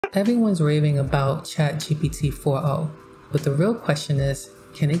Everyone's raving about Chat GPT-4o, but the real question is,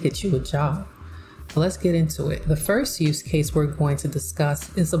 can it get you a job? Let's get into it. The first use case we're going to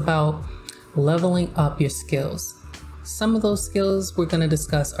discuss is about leveling up your skills. Some of those skills we're going to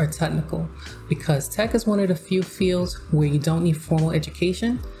discuss are technical, because tech is one of the few fields where you don't need formal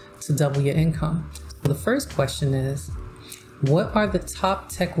education to double your income. So the first question is, what are the top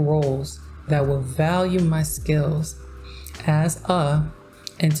tech roles that will value my skills as a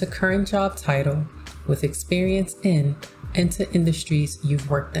enter current job title with experience in enter industries you've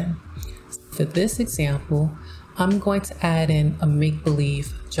worked in? For this example, I'm going to add in a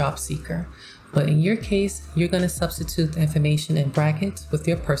make-believe job seeker, but in your case, you're going to substitute the information in brackets with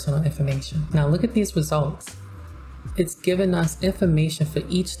your personal information. Now look at these results. It's given us information for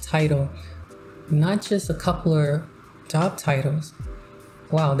each title, not just a couple of job titles.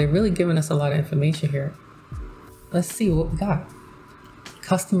 Wow, they're really giving us a lot of information here. Let's see what we got.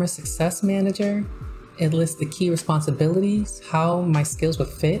 Customer Success Manager. It lists the key responsibilities, how my skills would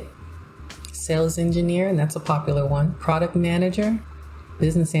fit. Sales Engineer, and that's a popular one. Product Manager.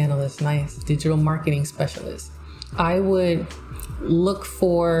 Business Analyst, nice. Digital Marketing Specialist. I would look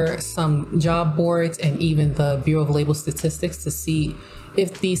for some job boards and even the Bureau of Labor Statistics to see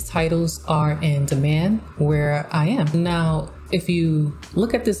if these titles are in demand where I am. Now, if you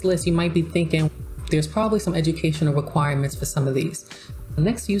look at this list, you might be thinking there's probably some educational requirements for some of these. The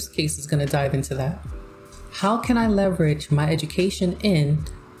next use case is going to dive into that. How can I leverage my education in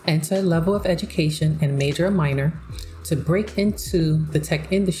enter level of education and major or minor to break into the tech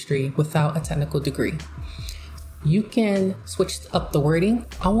industry without a technical degree? You can switch up the wording.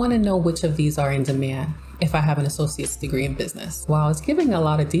 I want to know which of these are in demand if I have an associate's degree in business. While it's giving a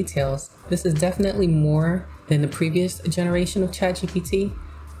lot of details, this is definitely more than the previous generation of ChatGPT.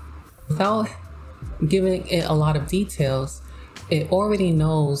 Without giving it a lot of details, it already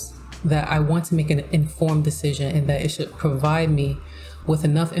knows that I want to make an informed decision and that it should provide me with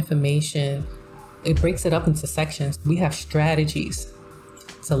enough information. It breaks it up into sections. We have strategies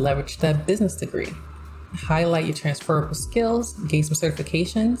to leverage that business degree. Highlight your transferable skills, gain some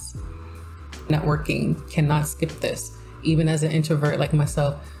certifications. Networking, cannot skip this. Even as an introvert like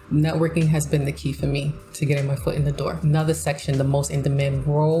myself, networking has been the key for me to getting my foot in the door. Another section, the most in-demand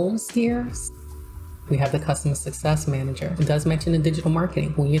roles here. We have the Customer Success Manager. It does mention the digital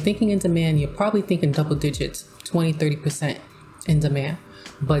marketing. When you're thinking in demand, you're probably thinking double digits, 20, 30% in demand.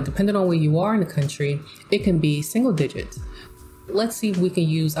 But depending on where you are in the country, it can be single digits. Let's see if we can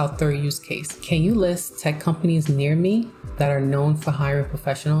use our third use case. Can you list tech companies near me that are known for hiring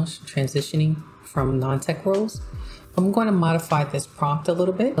professionals transitioning from non-tech roles? I'm going to modify this prompt a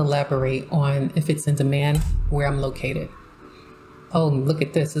little bit, elaborate on if it's in demand, where I'm located. Oh, look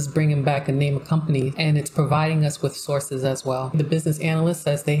at this. It's bringing back a name of company and it's providing us with sources as well. The business analyst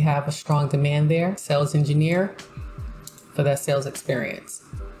says they have a strong demand there. Sales engineer for that sales experience.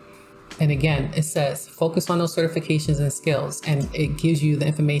 And again, it says focus on those certifications and skills, and it gives you the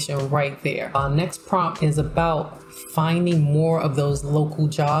information right there. Our next prompt is about finding more of those local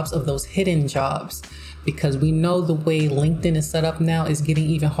jobs, of those hidden jobs, because we know the way LinkedIn is set up now is getting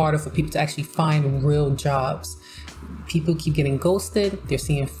even harder for people to actually find real jobs. People keep getting ghosted, they're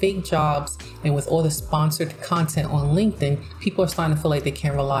seeing fake jobs, and with all the sponsored content on LinkedIn, people are starting to feel like they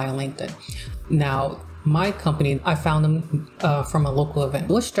can't rely on LinkedIn. Now, my company, I found them from a local event.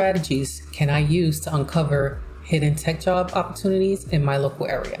 What strategies can I use to uncover hidden tech job opportunities in my local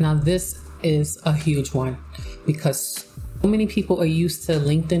area? Now, this is a huge one because so many people are used to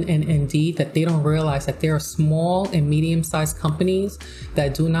LinkedIn and Indeed that they don't realize that there are small and medium-sized companies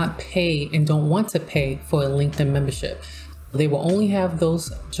that do not pay and don't want to pay for a LinkedIn membership. They will only have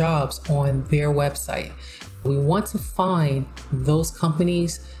those jobs on their website. We want to find those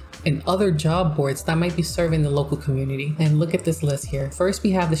companies and other job boards that might be serving the local community. And look at this list here. First, we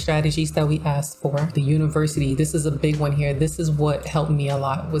have the strategies that we asked for. The university, this is a big one here. This is what helped me a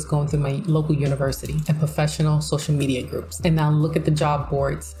lot, was going through my local university and professional social media groups. And now look at the job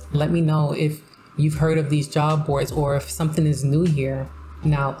boards. Let me know if you've heard of these job boards or if something is new here.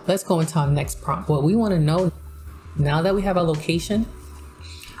 Now, let's go into our next prompt. What we want to know, now that we have our location,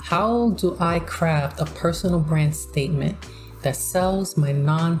 how do I craft a personal brand statement that sells my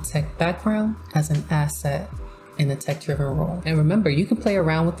non-tech background as an asset in a tech-driven role? And remember, you can play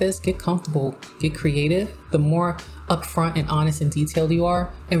around with this, get comfortable, get creative. The more upfront and honest and detailed you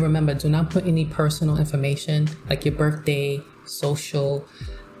are, and remember, do not put any personal information like your birthday, social,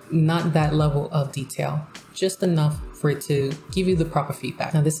 not that level of detail, just enough for it to give you the proper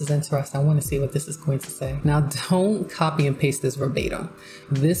feedback. Now, this is interesting. I want to see what this is going to say. Now, don't copy and paste this verbatim.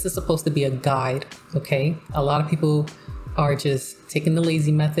 This is supposed to be a guide, okay? A lot of people are just taking the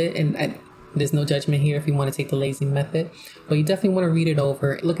lazy method, and there's no judgment here if you want to take the lazy method, but you definitely want to read it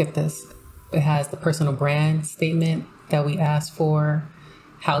over. Look at this. It has the personal brand statement that we asked for,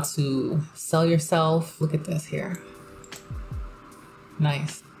 how to sell yourself. Look at this here.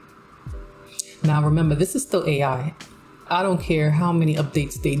 Nice. Now remember, this is still AI. I don't care how many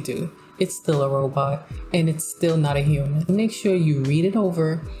updates they do. It's still a robot and it's still not a human. Make sure you read it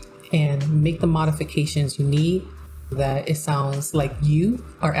over and make the modifications you need, that it sounds like you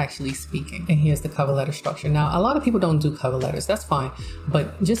are actually speaking. And here's the cover letter structure. Now, a lot of people don't do cover letters. That's fine.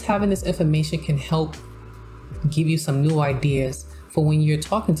 But just having this information can help give you some new ideas for when you're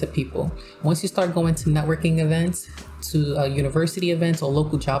talking to people. Once you start going to networking events, to university events or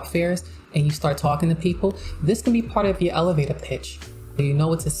local job fairs, and you start talking to people, this can be part of your elevator pitch. You know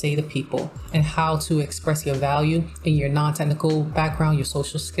what to say to people and how to express your value in your non-technical background, your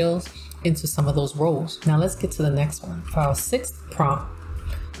social skills into some of those roles. Now let's get to the next one. For our 6th prompt,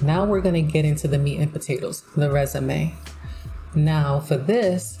 now we're going to get into the meat and potatoes, the resume. Now for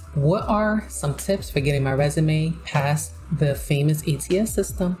this, what are some tips for getting my resume past the famous ATS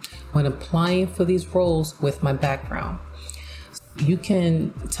system when applying for these roles with my background? You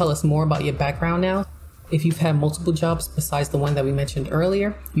can tell us more about your background now. If you've had multiple jobs besides the one that we mentioned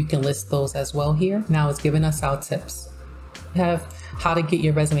earlier, you can list those as well here. Now it's giving us our tips. We have how to get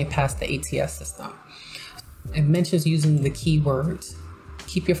your resume past the ATS system. It mentions using the keywords.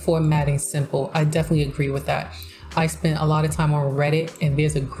 Keep your formatting simple. I definitely agree with that. I spent a lot of time on Reddit, and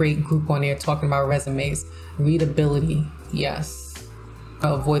there's a great group on there talking about resumes. Readability, yes.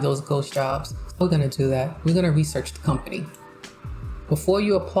 Avoid those ghost jobs. We're gonna do that. We're gonna research the company. Before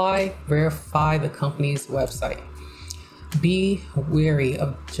you apply, verify the company's website. Be wary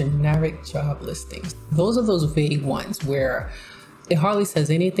of generic job listings. Those are those vague ones where it hardly says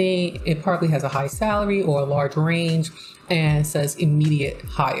anything. It probably has a high salary or a large range and says immediate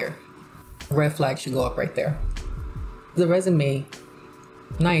hire. Red flag should go up right there. The resume,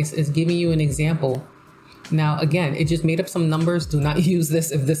 nice, is giving you an example. Now, again, it just made up some numbers. Do not use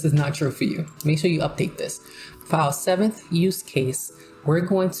this if this is not true for you. Make sure you update this. For our 7th use case, we're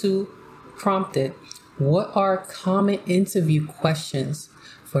going to prompt it. What are common interview questions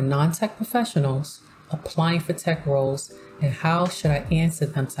for non-tech professionals applying for tech roles, and how should I answer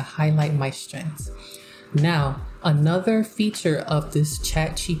them to highlight my strengths? Now, another feature of this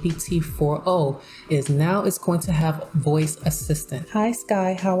Chat GPT-4o is now it's going to have voice assistant. Hi,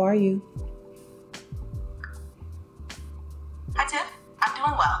 Sky, how are you? Hi, Tiff. I'm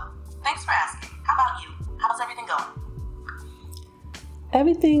doing well. Thanks for asking. How about you? How's everything going?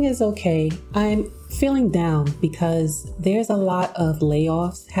 Everything is okay. I'm feeling down because there's a lot of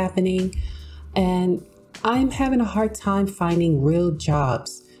layoffs happening and I'm having a hard time finding real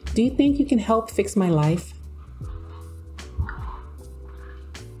jobs. Do you think you can help fix my life?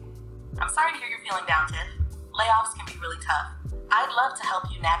 I'm sorry to hear you're feeling down, Tiff. Layoffs can be really tough. I'd love to help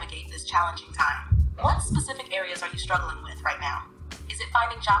you navigate this challenging time. What specific areas are you struggling with right now? Is it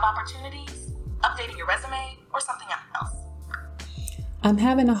finding job opportunities, updating your resume, or something else? I'm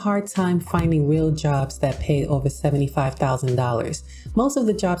having a hard time finding real jobs that pay over $75,000. Most of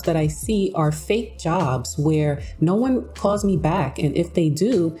the jobs that I see are fake jobs where no one calls me back, and if they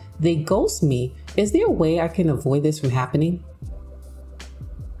do, they ghost me. Is there a way I can avoid this from happening?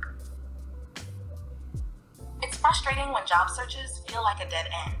 It's frustrating when job searches feel like a dead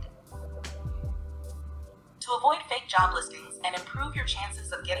end. To avoid fake job listings and improve your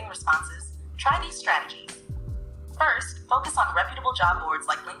chances of getting responses, try these strategies. First, focus on reputable job boards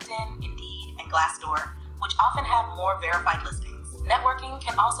like LinkedIn, Indeed, and Glassdoor, which often have more verified listings. Networking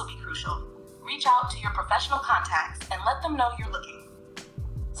can also be crucial. Reach out to your professional contacts and let them know you're looking.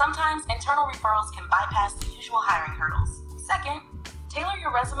 Sometimes internal referrals can bypass the usual hiring hurdles. Second, tailor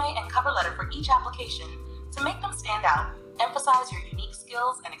your resume and cover letter for each application to make them stand out. Emphasize your unique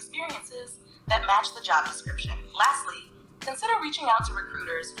skills and experiences that match the job description. Lastly, consider reaching out to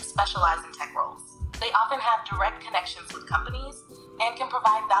recruiters who specialize in tech roles. They often have direct connections with companies and can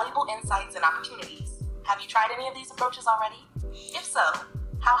provide valuable insights and opportunities. Have you tried any of these approaches already? If so,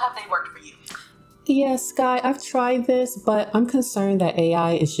 how have they worked for you? Yes, Sky, I've tried this, but I'm concerned that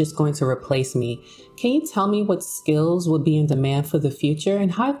AI is just going to replace me. Can you tell me what skills would be in demand for the future,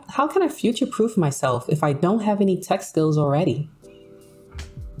 and how can I future-proof myself if I don't have any tech skills already?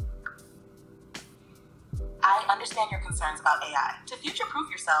 I understand your concerns about AI. To future-proof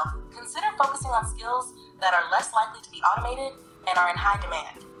yourself, consider focusing on skills that are less likely to be automated and are in high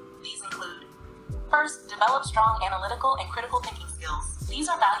demand. These include, first, develop strong analytical and critical thinking skills. These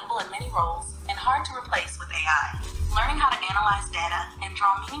are valuable in many roles and hard to replace with AI. Learning how to analyze data and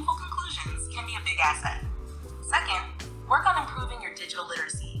draw meaningful conclusions can be a big asset. Second, Work on improving your digital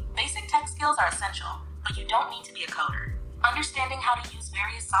literacy. Basic tech skills are essential, but you don't need to be a coder. Understanding how to use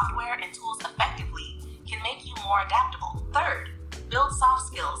various software and tools effectively can make you more adaptable. Third, build soft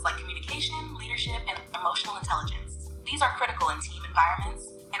skills like communication, leadership, and emotional intelligence. These are critical in team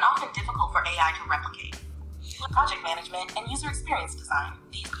environments and often difficult for AI to replicate. Project management and user experience design.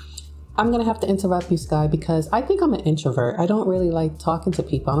 I'm going to have to interrupt you, Sky, because I think I'm an introvert. I don't really like talking to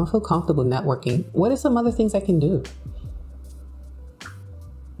people. I don't feel comfortable networking. What are some other things I can do?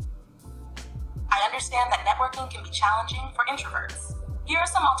 I understand that networking can be challenging for introverts. Here are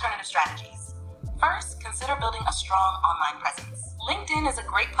some alternative strategies. First, consider building a strong online presence. LinkedIn is a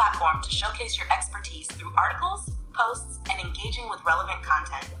great platform to showcase your expertise through articles, posts, and engaging with relevant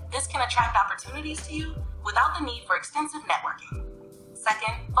content. This can attract opportunities to you without the need for extensive networking.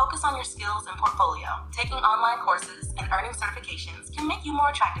 Second, focus on your skills and portfolio. Taking online courses and earning certifications can make you more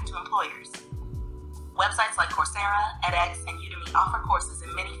attractive to employers. Websites like Coursera, edX, and Udemy offer courses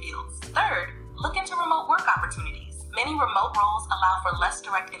in many fields. Third, look into remote work opportunities. Many remote roles allow for less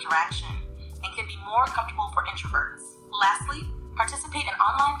direct interaction and can be more comfortable for introverts. Lastly, participate in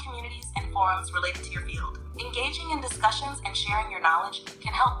online communities and forums related to your field. Engaging in discussions and sharing your knowledge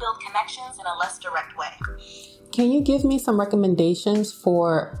can help build connections in a less direct way. Can you give me some recommendations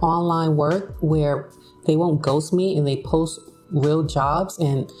for online work where they won't ghost me and they post real jobs?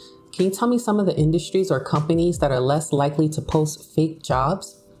 And can you tell me some of the industries or companies that are less likely to post fake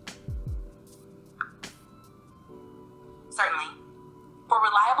jobs? Certainly. For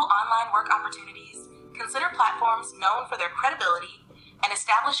reliable online work opportunities, consider platforms known for their credibility and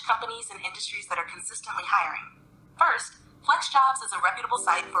established companies and industries that are consistently hiring. First, FlexJobs is a reputable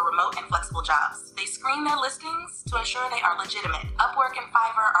site for remote and flexible jobs. They screen their listings to ensure they are legitimate. Upwork and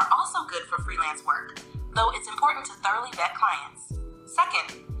Fiverr are also good for freelance work, though it's important to thoroughly vet clients.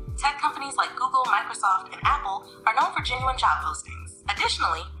 Second, tech companies like Google, Microsoft, and Apple are known for genuine job postings.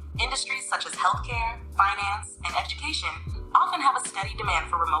 Additionally, industries such as healthcare, finance, and education often have a steady demand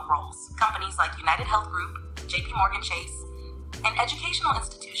for remote roles. Companies like United Health Group, JP Chase, and educational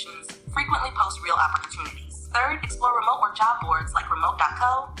institutions frequently post real opportunities. Third, explore remote work job boards like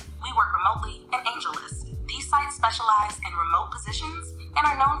remote.co, We Work Remotely, and AngelList. These sites specialize in remote positions and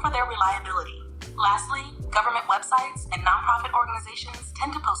are known for their reliability. Lastly, government websites and nonprofit organizations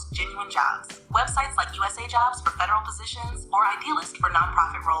tend to post genuine jobs. Websites like USA Jobs for federal positions or Idealist for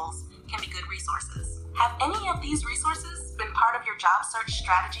nonprofit roles can be good resources. Have any of these resources been part of your job search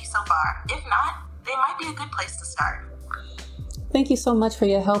strategy so far? If not, they might be a good place to start. Thank you so much for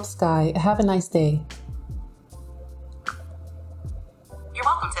your help, Sky. Have a nice day. You're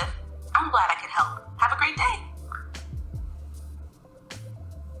welcome, Tiff. I'm glad I could help. Have a great day.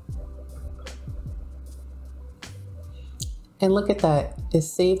 And look at that. It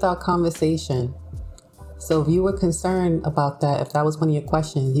saved our conversation. So if you were concerned about that, if that was one of your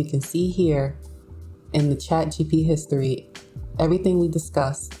questions, you can see here in the ChatGPT history, everything we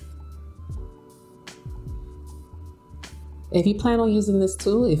discussed. If you plan on using this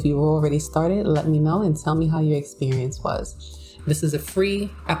tool, if you've already started, let me know and tell me how your experience was. This is a free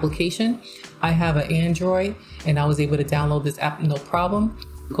application. I have an Android and I was able to download this app no problem.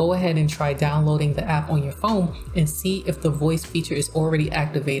 Go ahead and try downloading the app on your phone and see if the voice feature is already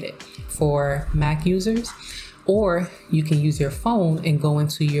activated for Mac users. Or you can use your phone and go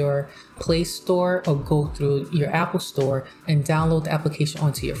into your Play Store or go through your Apple Store and download the application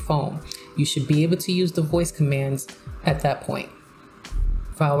onto your phone. You should be able to use the voice commands at that point.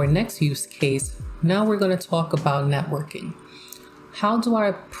 For our next use case, now we're going to talk about networking. How do I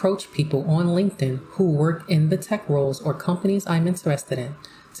approach people on LinkedIn who work in the tech roles or companies I'm interested in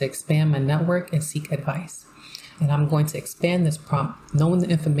to expand my network and seek advice? And I'm going to expand this prompt knowing the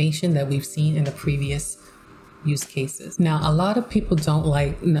information that we've seen in the previous use cases. Now, a lot of people don't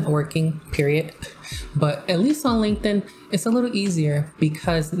like networking, period. But at least on LinkedIn, it's a little easier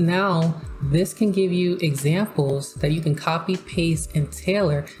because now this can give you examples that you can copy, paste, and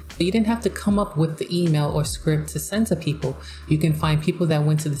tailor. You didn't have to come up with the email or script to send to people. You can find people that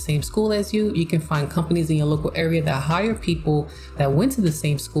went to the same school as you. You can find companies in your local area that hire people that went to the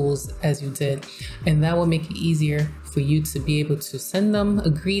same schools as you did. And that will make it easier for you to be able to send them a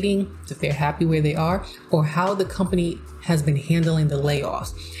greeting if they're happy where they are, or how the company has been handling the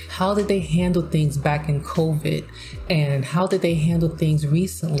layoffs. How did they handle things back in COVID? And how did they handle things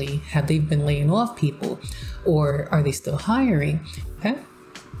recently? Have they been laying off people? Or are they still hiring? Okay.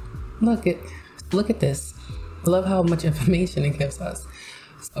 Look at this. I love how much information it gives us.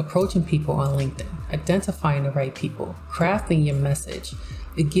 Approaching people on LinkedIn, identifying the right people, crafting your message.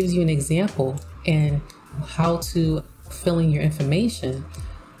 It gives you an example and how to fill in your information.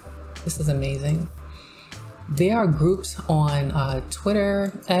 This is amazing. There are groups on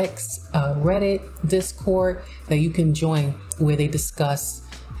Twitter, X, Reddit, Discord that you can join where they discuss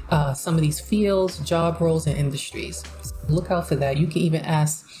some of these fields, job roles, and industries. Look out for that. You can even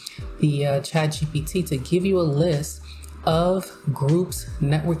ask the ChatGPT to give you a list of groups,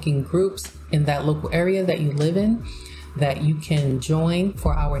 networking groups in that local area that you live in that you can join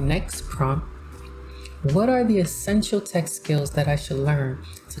for our next prompt. What are the essential tech skills that I should learn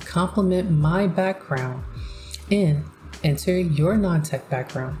to complement my background? And enter your non-tech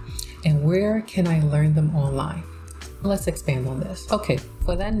background. And where can I learn them online? Let's expand on this. Okay,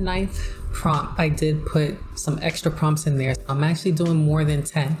 for that 9th prompt, I did put some extra prompts in there. I'm actually doing more than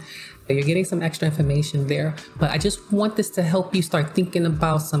 10. You're getting some extra information there, but I just want this to help you start thinking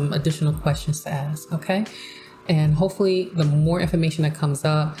about some additional questions to ask, okay? And hopefully the more information that comes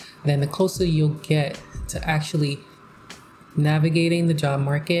up, then the closer you'll get to actually navigating the job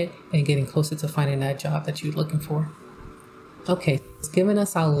market and getting closer to finding that job that you're looking for. Okay, it's giving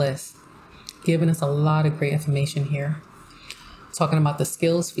us our list, giving us a lot of great information here. Talking about the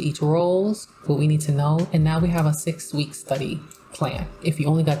skills for each roles, what we need to know. And now we have a 6-week study plan. If you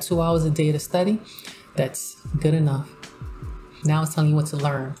only got 2 hours a day to study, that's good enough. Now it's telling you what to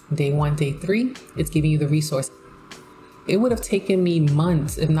learn. Day 1, day 3, it's giving you the resource. It would have taken me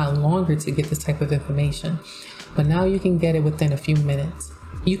months, if not longer, to get this type of information. But now you can get it within a few minutes.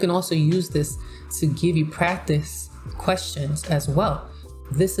 You can also use this to give you practice questions as well.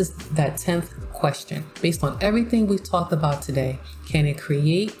 This is that 10th question. Based on everything we've talked about today, can it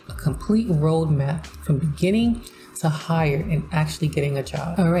create a complete roadmap from beginning to hire and actually getting a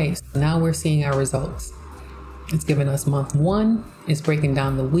job? All right, so now we're seeing our results. It's giving us month 1. It's breaking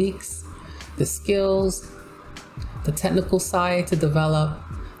down the weeks, the skills, the technical side to develop,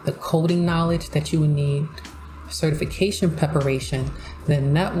 the coding knowledge that you would need, certification preparation, the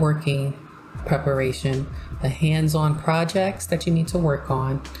networking preparation, the hands-on projects that you need to work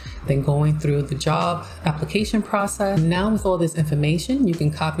on, then going through the job application process. Now with all this information, you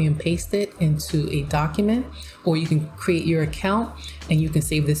can copy and paste it into a document, or you can create your account and you can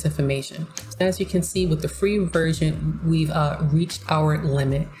save this information. As you can see, with the free version, we've reached our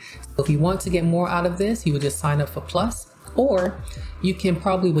limit. So if you want to get more out of this, you would just sign up for Plus, or you can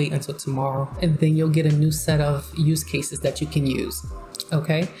probably wait until tomorrow and then you'll get a new set of use cases that you can use.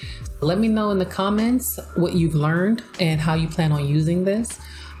 Okay, let me know in the comments what you've learned and how you plan on using this.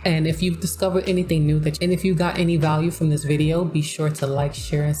 And if you've discovered anything new and if you got any value from this video, be sure to like,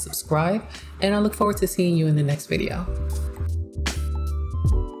 share, and subscribe. And I look forward to seeing you in the next video.